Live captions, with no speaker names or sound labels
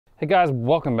Hey guys,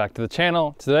 welcome back to the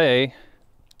channel. Today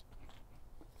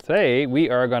we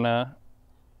are gonna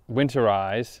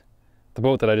winterize the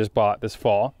boat that I just bought this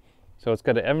fall. So it's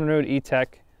got an Evinrude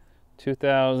E-TEC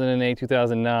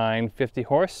 2008-2009 50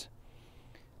 horse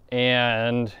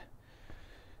and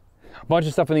a bunch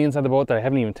of stuff on the inside of the boat that I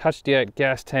haven't even touched yet,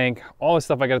 gas tank, all this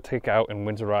stuff I gotta take out and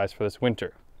winterize for this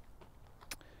winter.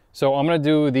 So I'm gonna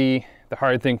do the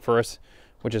hard thing first,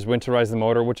 which is winterize the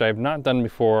motor, which I have not done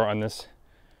before on this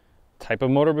type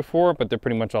of motor before, but they're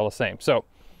pretty much all the same. So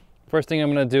first thing I'm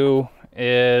gonna do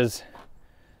is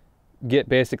get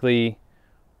basically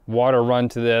water run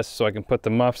to this so I can put the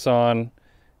muffs on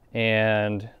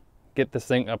and get this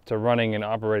thing up to running and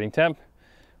operating temp,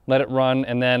 let it run,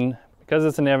 and then because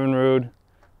it's an Evinrude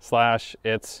slash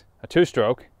it's a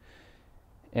two-stroke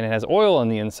and it has oil on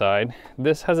the inside,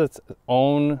 this has its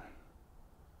own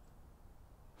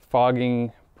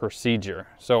fogging procedure.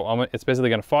 So it's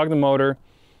basically gonna fog the motor.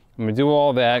 I'm gonna do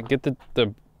all that, get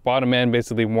the bottom end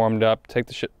basically warmed up, take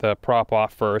the prop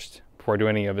off first before I do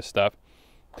any of this stuff.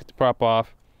 Take the prop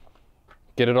off,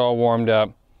 get it all warmed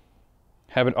up,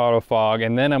 have it auto fog,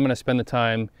 and then I'm gonna spend the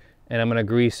time and I'm gonna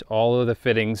grease all of the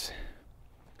fittings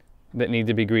that need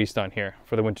to be greased on here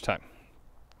for the winter time.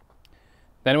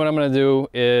 Then what I'm gonna do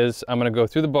is I'm gonna go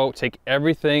through the boat, take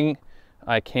everything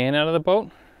I can out of the boat.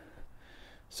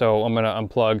 So I'm gonna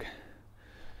unplug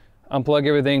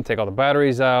everything, take all the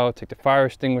batteries out, take the fire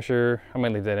extinguisher. I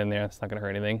might leave that in there, it's not gonna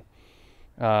hurt anything.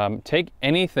 Take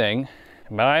anything,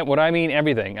 but what I mean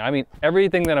everything, I mean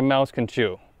everything that a mouse can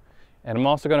chew. And I'm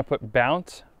also gonna put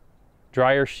bounce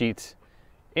dryer sheets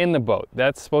in the boat.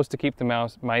 That's supposed to keep the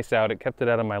mice out. It kept it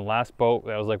out of my last boat.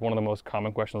 That was like one of the most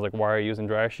common questions, like why are you using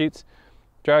dryer sheets?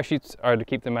 Dryer sheets are to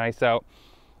keep the mice out.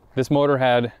 This motor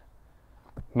had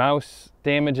mouse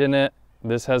damage in it.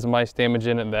 This has mice damage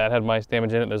in it, that had mice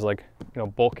damage in it. There's like,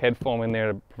 bulkhead foam in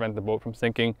there to prevent the boat from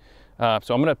sinking. So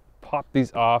I'm gonna pop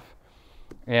these off,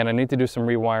 and I need to do some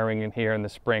rewiring in here in the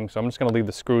spring. So I'm just gonna leave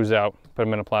the screws out, put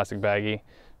them in a plastic baggie.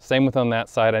 Same with on that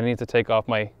side. I need to take off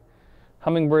my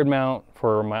hummingbird mount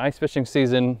for my ice fishing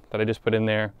season that I just put in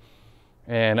there.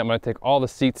 And I'm gonna take all the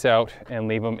seats out and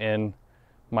leave them in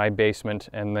my basement,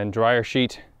 and then dryer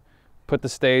sheet, put the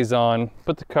stays on,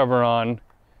 put the cover on,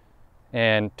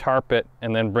 and tarp it,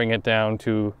 and then bring it down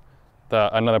to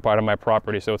another part of my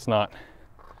property so it's not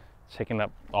taking up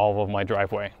all of my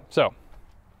driveway. So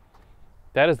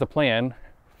that is the plan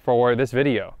for this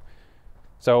video.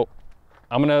 So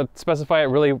I'm gonna specify it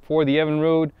really for the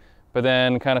Evinrude, but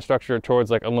then kind of structure it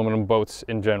towards like aluminum boats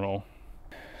in general.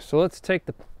 So let's take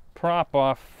the prop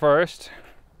off first,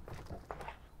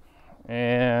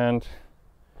 and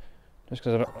just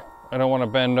because I don't want to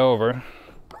bend over,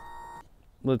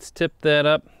 let's tip that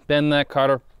up, bend the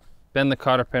cotter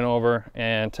pin over,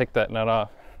 and take that nut off.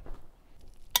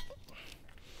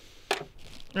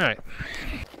 All right,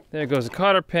 there goes the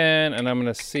cotter pin, and I'm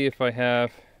gonna see if I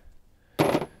have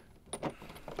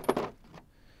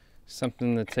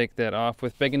something to take that off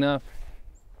with big enough,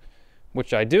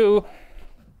 which I do.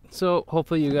 So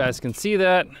hopefully you guys can see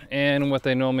that. And what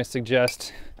they normally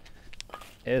suggest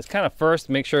is kind of first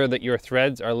make sure that your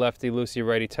threads are lefty loosey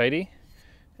righty tighty.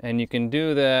 And you can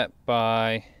do that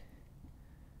by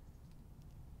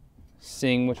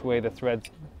seeing which way the threads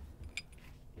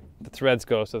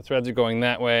go. So the threads are going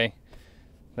that way.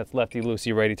 That's lefty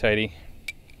loosey righty tighty.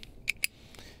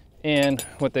 And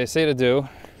what they say to do,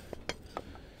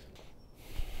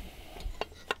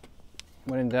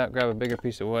 when in doubt, grab a bigger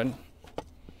piece of wood,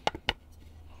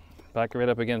 back it right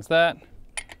up against that,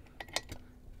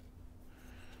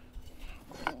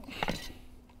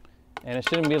 and it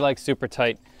shouldn't be like super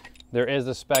tight. There is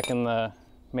a spec in the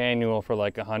manual for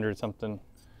like 100 something.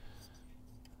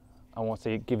 I won't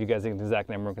give you guys the exact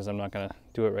number because I'm not gonna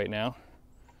do it right now.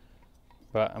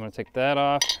 But I'm gonna take that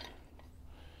off,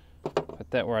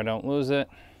 put that where I don't lose it,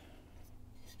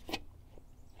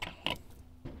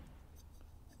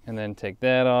 and then take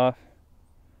that off.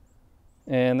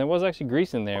 And there was actually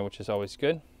grease in there, which is always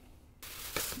good.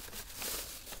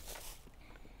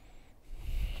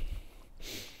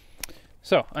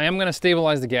 So I am going to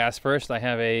stabilize the gas first. I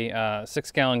have a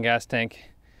 6-gallon gas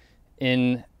tank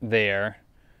in there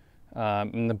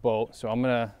in the boat. So I'm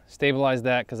going to stabilize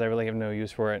that because I really have no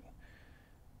use for it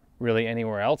really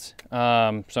anywhere else. So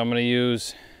I'm going to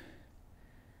use,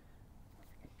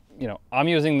 I'm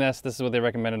using this. This is what they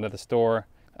recommended at the store.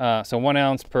 So 1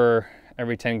 ounce per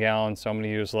every 10 gallons. So I'm going to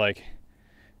use like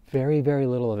very, very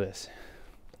little of this.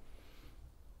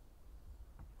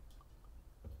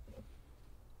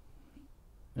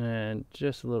 And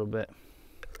just a little bit.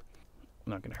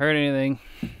 Not gonna hurt anything.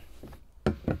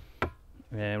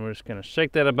 And we're just gonna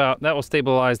shake that about. That will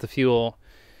stabilize the fuel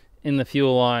in the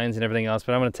fuel lines and everything else,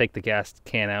 but I'm gonna take the gas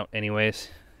can out anyways.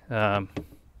 That's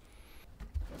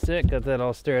it, got that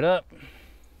all stirred up.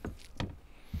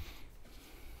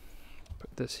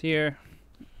 Put this here.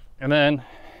 And then,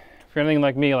 if you're anything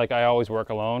like me, like I always work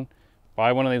alone,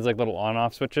 buy one of these like little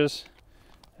on-off switches.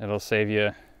 It'll save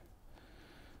you,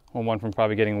 well, one from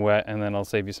probably getting wet, and then it'll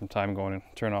save you some time going and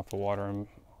turn off the water and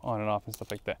on and off and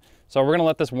stuff like that. So we're gonna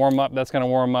let this warm up. That's gonna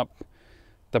warm up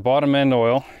the bottom end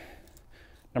oil,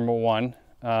 number one,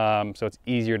 so it's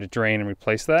easier to drain and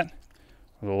replace that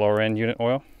with the lower end unit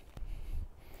oil.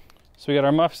 So we got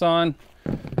our muffs on.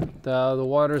 The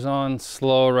water's on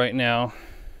slow right now,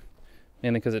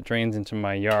 mainly because it drains into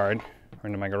my yard or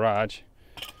into my garage.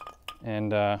 And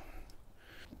per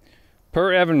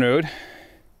Evinrude,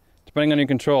 depending on your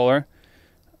controller,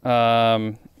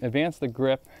 advance the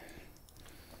grip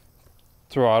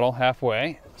throttle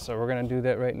halfway. So we're gonna do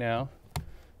that right now.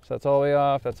 So that's all the way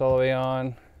off, that's all the way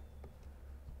on.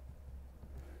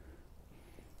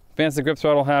 Advance the grip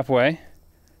throttle halfway.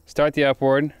 Start the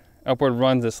upward. Upward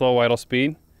runs at slow idle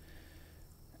speed.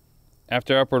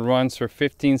 After upward runs for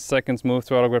 15 seconds, move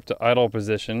throttle grip to idle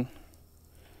position.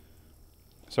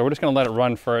 So we're just gonna let it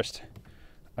run first,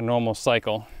 a normal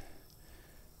cycle.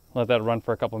 Let that run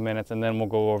for a couple of minutes, and then we'll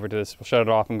go over to this, we'll shut it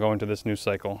off and go into this new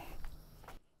cycle.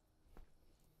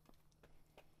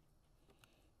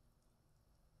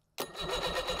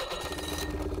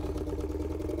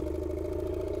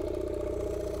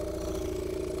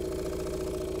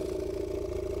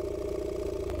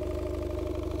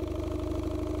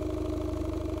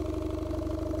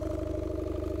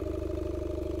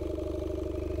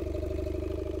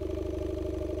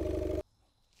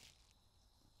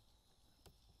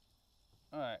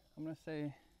 All right, I'm gonna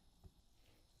say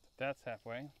that's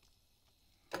halfway.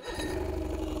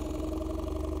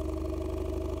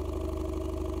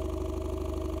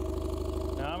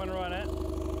 Now I'm gonna run it.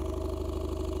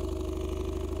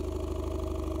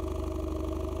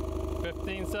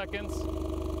 15 seconds.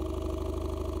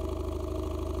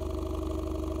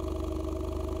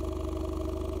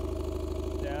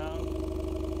 Down.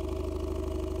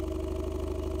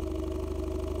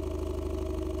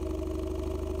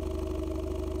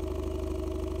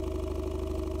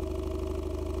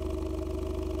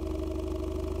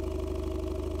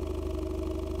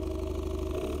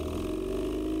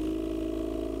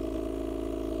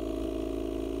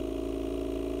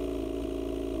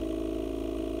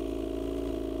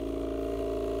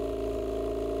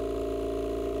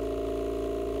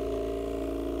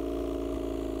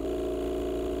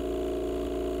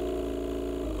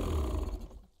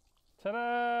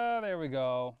 Ta-da! There we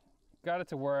go. Got it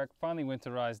to work. Finally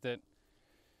winterized it.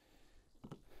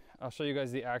 I'll show you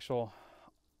guys the actual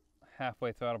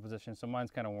halfway throttle position. So mine's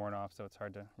kind of worn off, so it's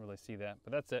hard to really see that.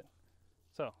 But that's it.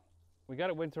 So we got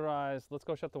it winterized. Let's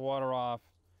go shut the water off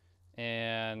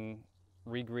and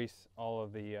re-grease all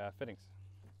of the fittings.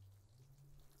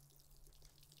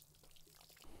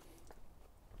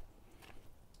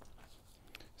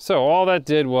 So all that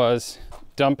did was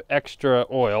dump extra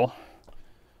oil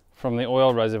from the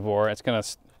oil reservoir. It's gonna,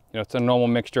 it's a normal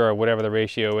mixture or whatever the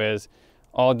ratio is.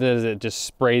 All it did is it just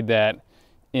sprayed that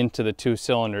into the two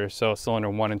cylinders. So cylinder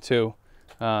 1 and 2.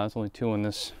 There's only two in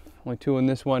this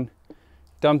one.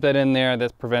 Dump that in there.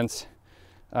 That prevents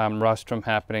rust from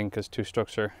happening because two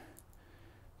strokes are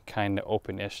kind of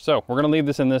open-ish. So we're gonna leave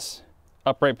this in this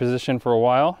upright position for a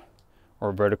while,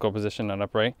 or vertical position, not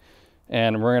upright.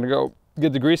 And we're gonna go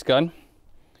get the grease gun.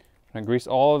 I grease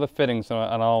all of the fittings, and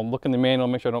I'll look in the manual,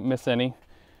 make sure I don't miss any.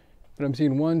 But I'm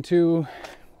seeing 1, 2,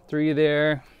 3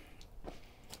 there.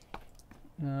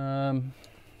 I'm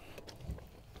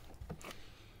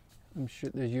sure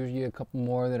there's usually a couple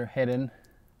more that are hidden.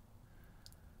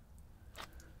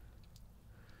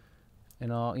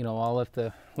 And I'll lift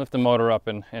the motor up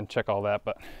and check all that.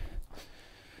 But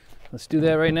let's do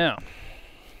that right now.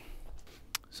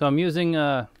 So I'm using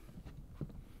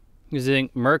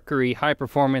Mercury High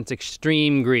Performance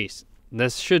Extreme Grease.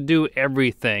 This should do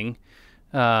everything.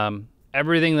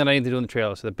 Everything that I need to do in the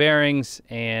trailer. So the bearings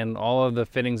and all of the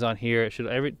fittings on here, it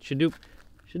should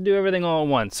do everything all at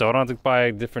once. So I don't have to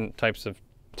buy different types of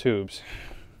tubes.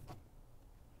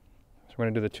 So we're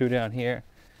gonna do the 2 down here.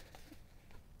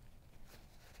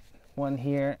 1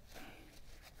 here.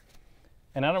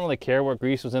 And I don't really care what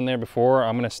grease was in there before.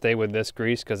 I'm gonna stay with this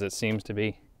grease because it seems to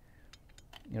be,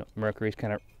 Mercury's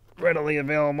kind of readily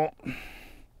available.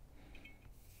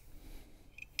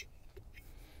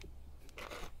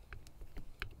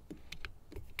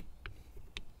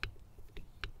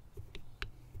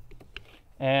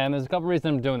 And there's a couple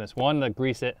reasons I'm doing this. One, to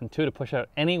grease it, and two, to push out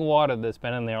any water that's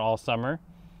been in there all summer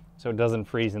so it doesn't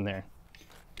freeze in there.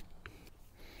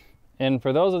 And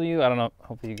for those of you, I don't know,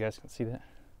 hopefully you guys can see that.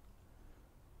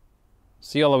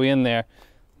 See all the way in there.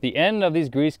 The end of these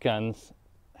grease guns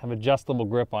have adjustable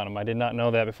grip on them. I did not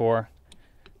know that before.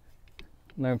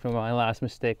 Learned from my last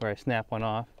mistake where I snapped one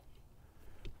off.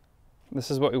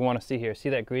 This is what we want to see here. See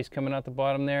that grease coming out the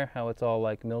bottom there? How it's all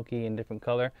like milky and different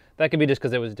color? That could be just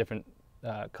because it was different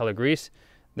color grease.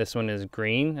 This one is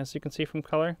green, as you can see from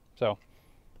color. So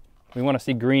we want to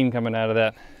see green coming out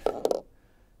of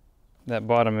that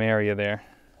bottom area there.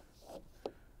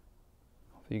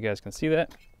 Hopefully you guys can see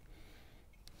that.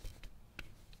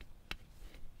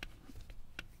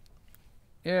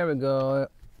 There we go.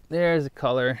 There's the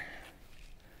color.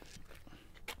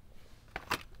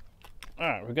 All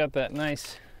right, we got that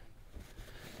nice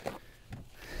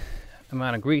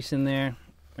amount of grease in there,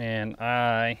 and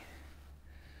I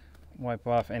wipe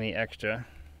off any extra.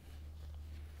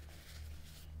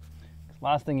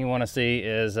 Last thing you want to see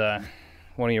is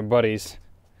one of your buddies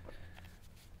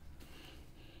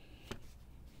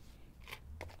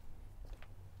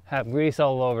have grease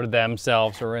all over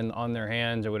themselves or on their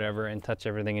hands or whatever and touch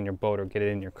everything in your boat or get it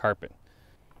in your carpet.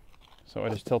 So I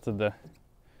just tilted the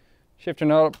shifter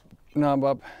knob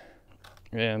up,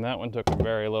 and that one took a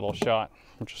very little shot,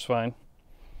 which is fine.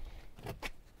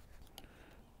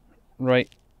 Right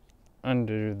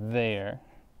under there.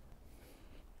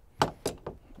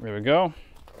 There we go.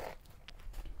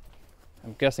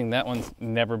 I'm guessing that one's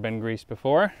never been greased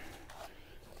before,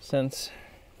 since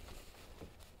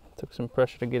it took some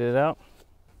pressure to get it out.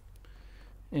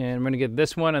 And I'm gonna get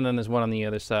this one, and then there's one on the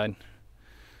other side.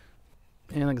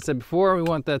 And like I said before, we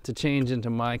want that to change into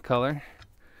my color.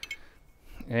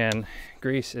 And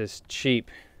grease is cheap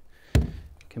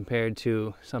compared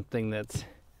to something that's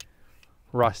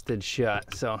rusted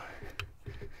shut, so,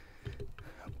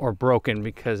 or broken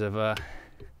because of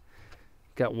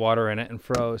got water in it and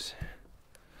froze.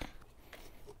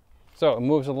 So it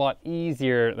moves a lot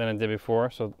easier than it did before,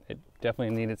 so it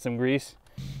definitely needed some grease.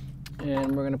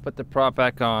 And we're gonna put the prop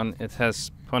back on. It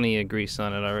has plenty of grease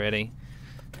on it already.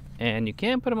 And you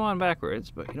can put them on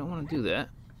backwards, but you don't want to do that.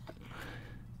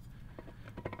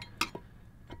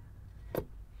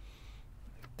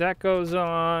 That goes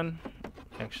on,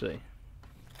 actually.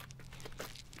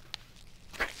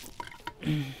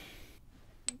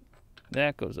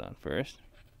 That goes on first.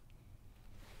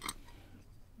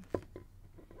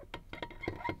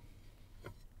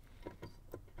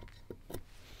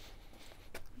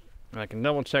 I can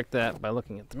double check that by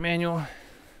looking at the manual.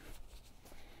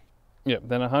 Yep,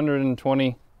 then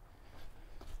 120.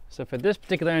 So for this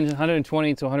particular engine,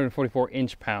 120 to 144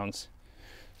 inch-pounds.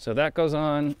 So that goes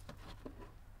on.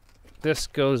 This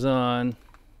goes on.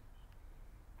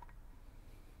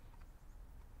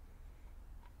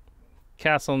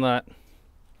 Castle nut.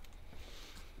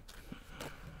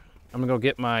 I'm gonna go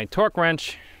get my torque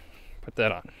wrench, put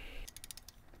that on.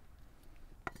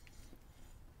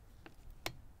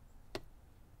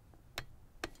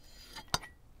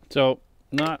 So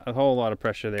not a whole lot of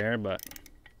pressure there, but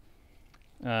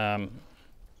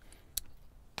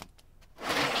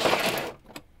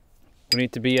we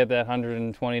need to be at that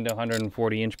 120 to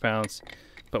 140 inch-pounds,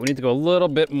 but we need to go a little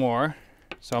bit more.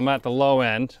 So I'm at the low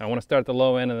end. I want to start at the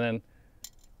low end and then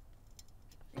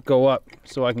go up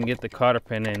so I can get the cotter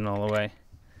pin in all the way.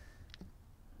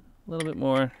 A little bit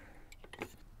more.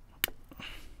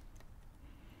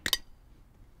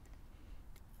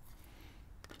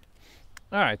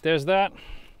 All right, there's that.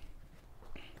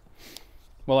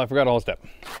 Well, I forgot a whole step.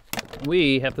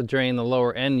 We have to drain the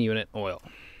lower end unit oil,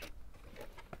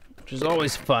 which is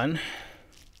always fun.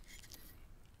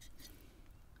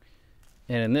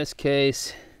 And in this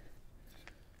case,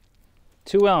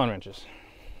 2 Allen wrenches.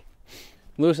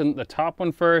 Loosen the top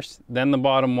one first, then the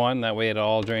bottom one, that way it'll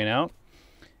all drain out.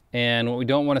 And what we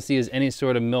don't want to see is any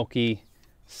sort of milky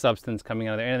substance coming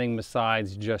out of there, anything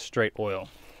besides just straight oil.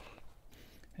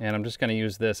 And I'm just going to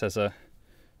use this as a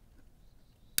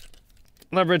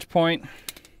leverage point.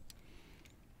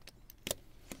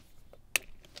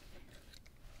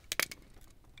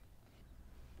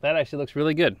 That actually looks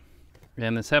really good.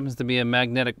 And this happens to be a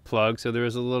magnetic plug, so there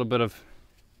is a little bit of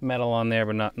metal on there,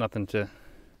 but nothing to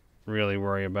really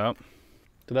worry about.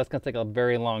 So that's going to take a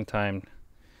very long time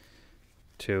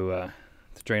to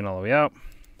drain all the way out.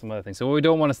 Some other things. So what we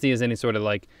don't want to see is any sort of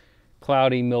like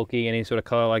cloudy, milky, any sort of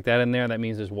color like that in there. That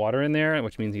means there's water in there,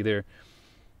 which means either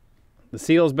the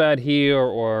seal's bad here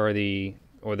or the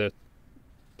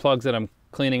plugs that I'm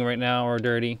cleaning right now are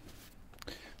dirty.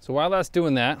 So while that's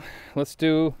doing that, let's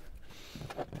do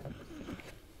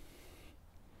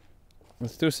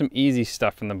Let's do some easy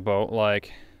stuff in the boat,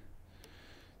 like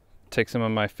take some of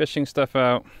my fishing stuff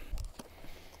out.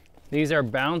 These are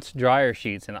bounce dryer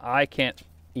sheets, and I can't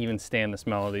even stand the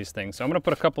smell of these things. So I'm gonna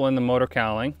put a couple in the motor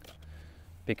cowling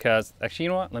because, actually, you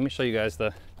know what? Let me show you guys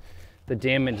the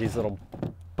damage these little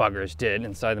buggers did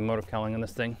inside the motor cowling on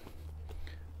this thing.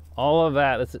 All of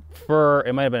that, that's fur,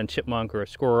 it might have been a chipmunk or a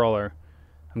squirrel or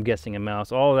I'm guessing a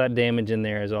mouse. All of that damage in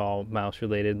there is all mouse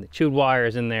related. The chewed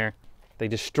wires in there. They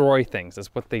destroy things,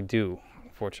 that's what they do,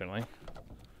 unfortunately.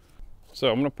 So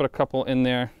I'm gonna put a couple in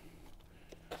there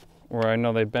where I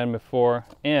know they've been before,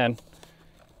 and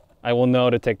I will know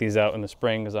to take these out in the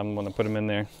spring because I'm gonna put them in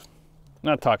there.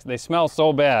 Not toxic, they smell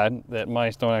so bad that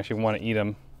mice don't actually want to eat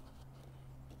them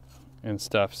and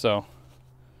stuff, so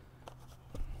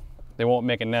they won't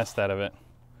make a nest out of it.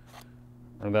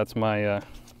 Or that's my,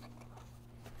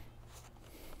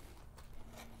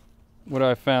 what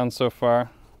I've found so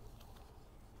far.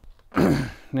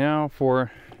 Now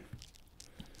for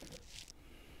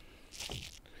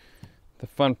the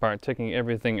fun part, taking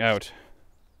everything out.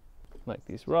 Like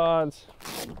these rods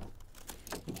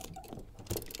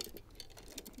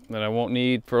that I won't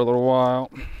need for a little while.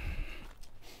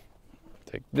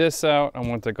 Take this out. I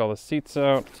want to take all the seats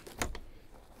out.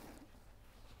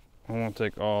 I want to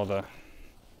take all the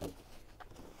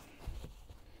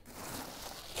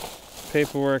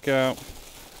paperwork out.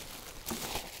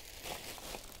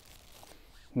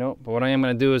 Nope, but what I am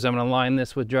going to do is I'm going to line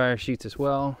this with dryer sheets as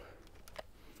well.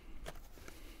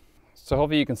 So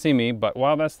hopefully you can see me, but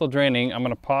while that's still draining, I'm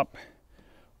going to pop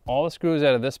all the screws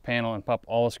out of this panel and pop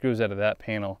all the screws out of that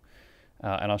panel.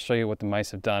 And I'll show you what the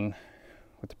mice have done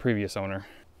with the previous owner.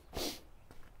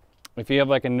 If you have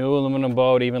like a new aluminum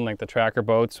boat, even like the tracker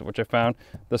boats, which I found,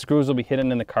 the screws will be hidden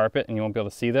in the carpet and you won't be able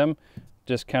to see them.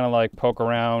 Just kind of like poke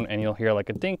around and you'll hear like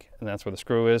a dink, and that's where the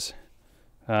screw is.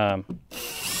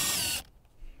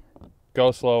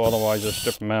 Go slow, otherwise just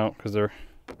strip them out because they're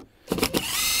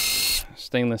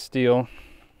stainless steel.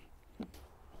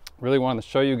 Really wanted to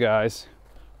show you guys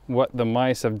what the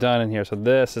mice have done in here. So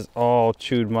this is all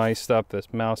chewed mice stuff.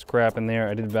 This mouse crap in there,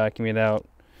 I did vacuum it out,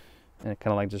 and it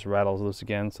kind of like just rattles loose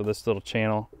again. So this little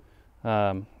channel,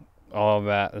 all of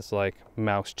that is like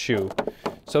mouse chew.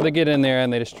 So they get in there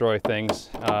and they destroy things.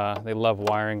 They love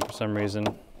wiring for some reason.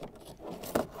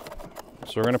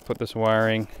 So we're gonna put this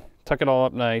wiring, tuck it all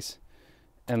up nice,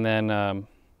 and then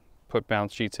put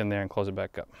bounce sheets in there and close it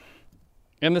back up.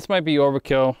 And this might be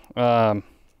overkill.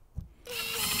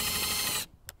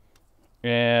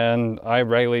 And I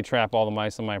regularly trap all the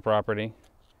mice on my property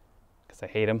because I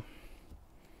hate them.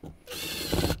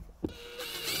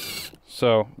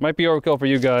 So might be overkill for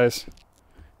you guys.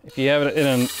 If you have it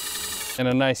in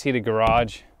a nice heated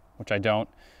garage, which I don't,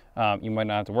 you might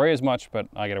not have to worry as much, but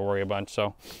I got to worry a bunch.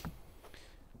 So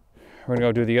we're gonna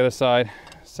go do the other side.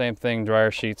 Same thing,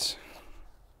 dryer sheets.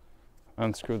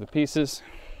 Unscrew the pieces.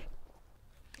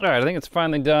 All right, I think it's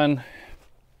finally done.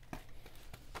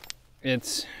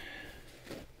 It's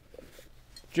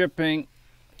dripping.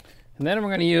 And then we're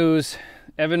gonna use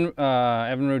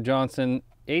Evinrude Johnson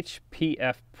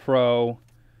HPF Pro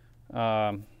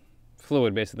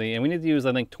fluid, basically. And we need to use,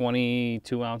 I think,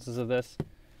 22 ounces of this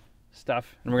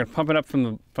stuff. And we're gonna pump it up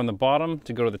from the bottom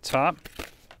to go to the top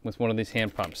with one of these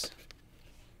hand pumps.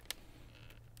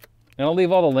 And I'll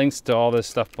leave all the links to all this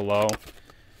stuff below.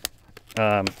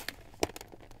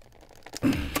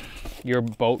 Your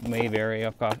boat may vary,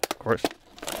 of course.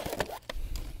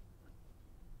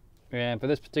 And for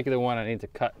this particular one, I need to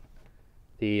cut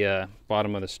the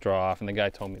bottom of the straw off, and the guy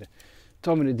told me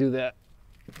to do that,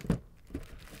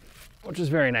 which was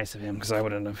very nice of him because I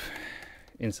wouldn't have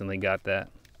instantly got that.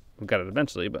 We got it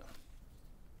eventually, but.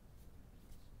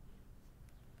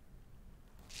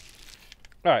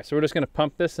 All right, so we're just going to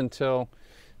pump this until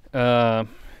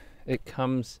it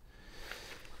comes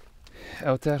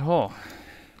out that hole.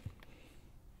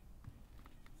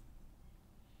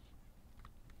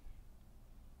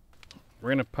 We're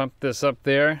going to pump this up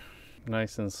there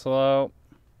nice and slow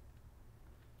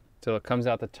till it comes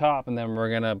out the top, and then we're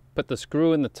going to put the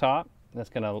screw in the top. That's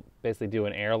going to basically do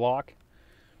an airlock,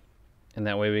 and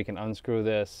that way we can unscrew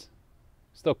this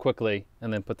still quickly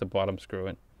and then put the bottom screw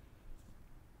in.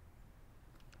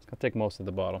 I'll take most of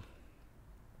the bottle.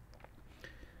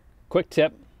 Quick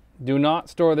tip, do not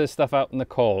store this stuff out in the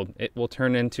cold. It will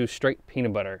turn into straight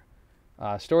peanut butter.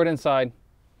 Store it inside.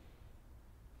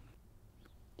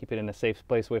 Keep it in a safe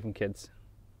place away from kids.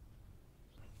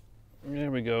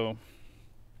 There we go.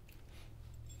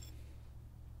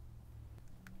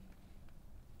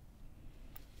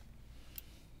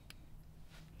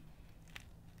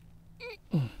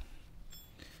 All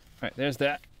right, there's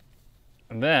that.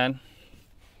 And then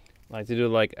I like to do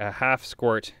like a half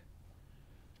squirt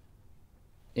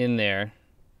in there.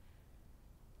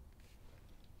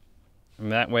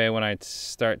 And that way when I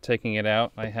start taking it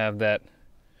out, I have that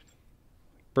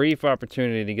brief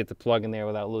opportunity to get the plug in there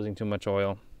without losing too much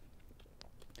oil.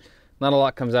 Not a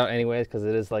lot comes out anyways because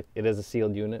it is a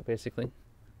sealed unit basically.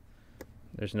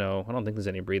 I don't think there's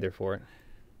any breather for it.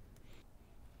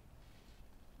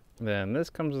 Then this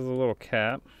comes with a little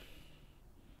cap.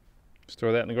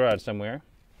 Store that in the garage somewhere.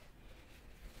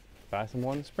 Buy some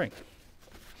more in the spring.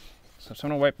 So I'm just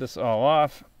gonna wipe this all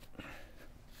off.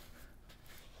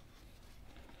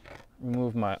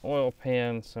 Remove my oil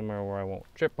pan somewhere where I won't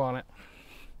trip on it.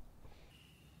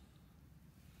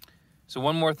 So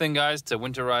one more thing, guys, to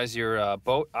winterize your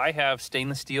boat. I have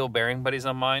stainless steel bearing buddies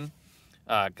on mine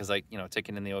because take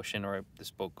it in the ocean, or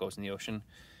this boat goes in the ocean.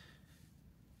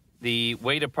 The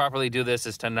way to properly do this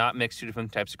is to not mix two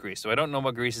different types of grease. So I don't know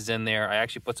what grease is in there. I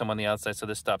actually put some on the outside so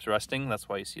this stops rusting. That's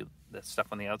why you see that stuff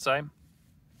on the outside.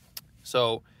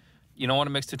 So you don't want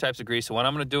to mix two types of grease. So what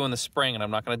I'm going to do in the spring, and I'm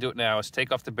not going to do it now, is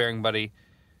take off the bearing buddy,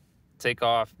 take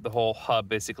off the whole hub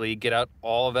basically, get out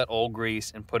all of that old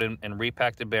grease and put in and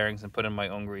repack the bearings and put in my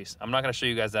own grease. I'm not going to show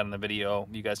you guys that in the video.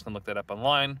 You guys can look that up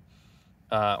online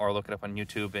or look it up on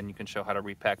YouTube and you can show how to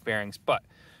repack bearings. But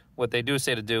what they do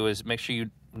say to do is make sure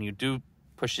when you do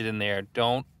push it in there,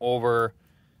 don't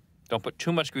put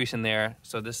too much grease in there.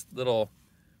 So this little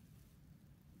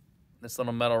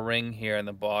metal ring here in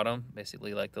the bottom,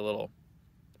 basically like the little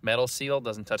metal seal,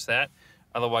 doesn't touch that.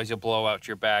 Otherwise you'll blow out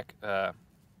your back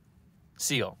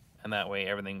seal, and that way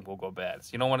everything will go bad.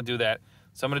 So you don't want to do that.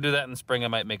 So I'm going to do that in the spring. I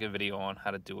might make a video on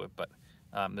how to do it, but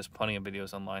there's plenty of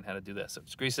videos online how to do that. So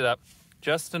just grease it up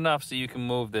just enough so you can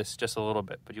move this just a little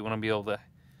bit, but you want to be able to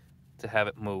have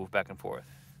it move back and forth.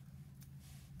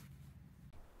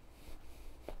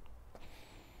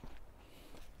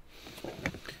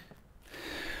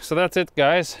 So that's it,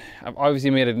 guys. I've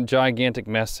obviously made a gigantic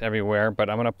mess everywhere,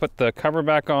 but I'm going to put the cover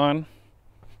back on,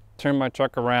 turn my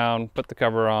truck around, put the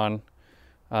cover on,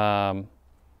 and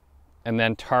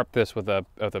then tarp this with a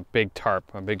big tarp,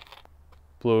 a big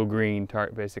blue-green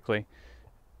tarp, basically.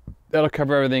 That'll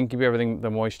cover everything, keep everything,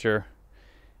 the moisture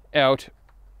out,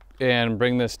 and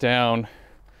bring this down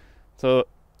to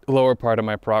the lower part of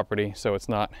my property so it's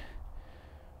not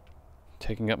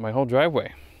taking up my whole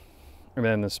driveway. And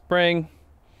then in the spring,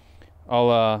 I'll,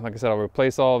 like I said, I'll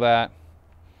replace all that,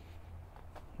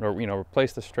 or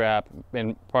replace the strap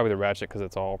and probably the ratchet because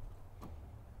it's all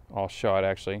shot.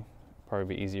 Actually,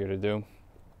 probably be easier to do.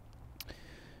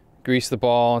 Grease the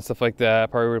ball and stuff like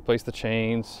that. Probably replace the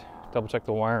chains, double check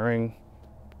the wiring,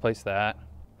 replace that.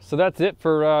 So that's it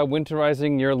for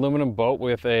winterizing your aluminum boat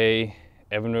with a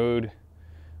Evinrude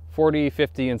 40,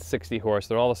 50, and 60 horse.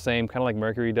 They're all the same, kind of like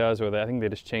Mercury does, where I think they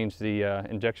just changed the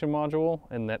injection module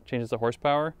and that changes the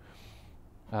horsepower,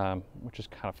 which is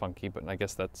kind of funky, but I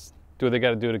guess that's do what they got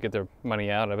to do to get their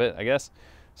money out of it, I guess.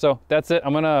 So that's it.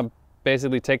 I'm gonna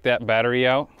basically take that battery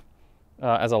out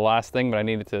as a last thing, but I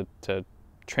needed to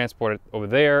transport it over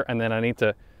there, and then I need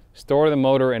to store the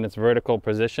motor in its vertical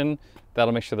position.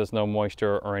 That'll make sure there's no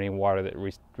moisture or any water that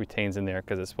retains in there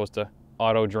because it's supposed to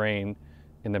auto drain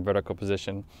in the vertical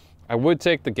position. I would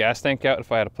take the gas tank out if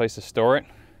I had a place to store it,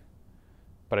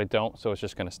 but I don't, so it's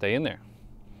just gonna stay in there.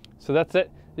 So that's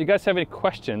it. If you guys have any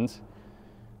questions,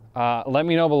 let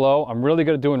me know below. I'm really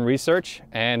good at doing research,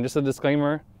 and just a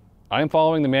disclaimer, I'm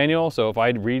following the manual, so if I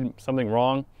read something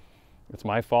wrong, it's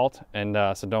my fault. And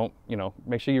so don't,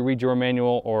 make sure you read your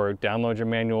manual or download your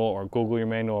manual or Google your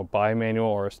manual or buy a manual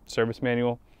or a service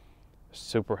manual.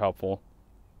 Super helpful.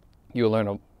 You'll learn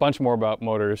a bunch more about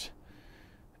motors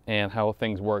and how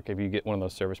things work if you get one of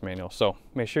those service manuals. So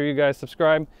make sure you guys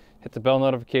subscribe, hit the bell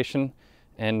notification,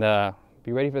 and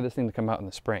be ready for this thing to come out in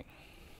the spring.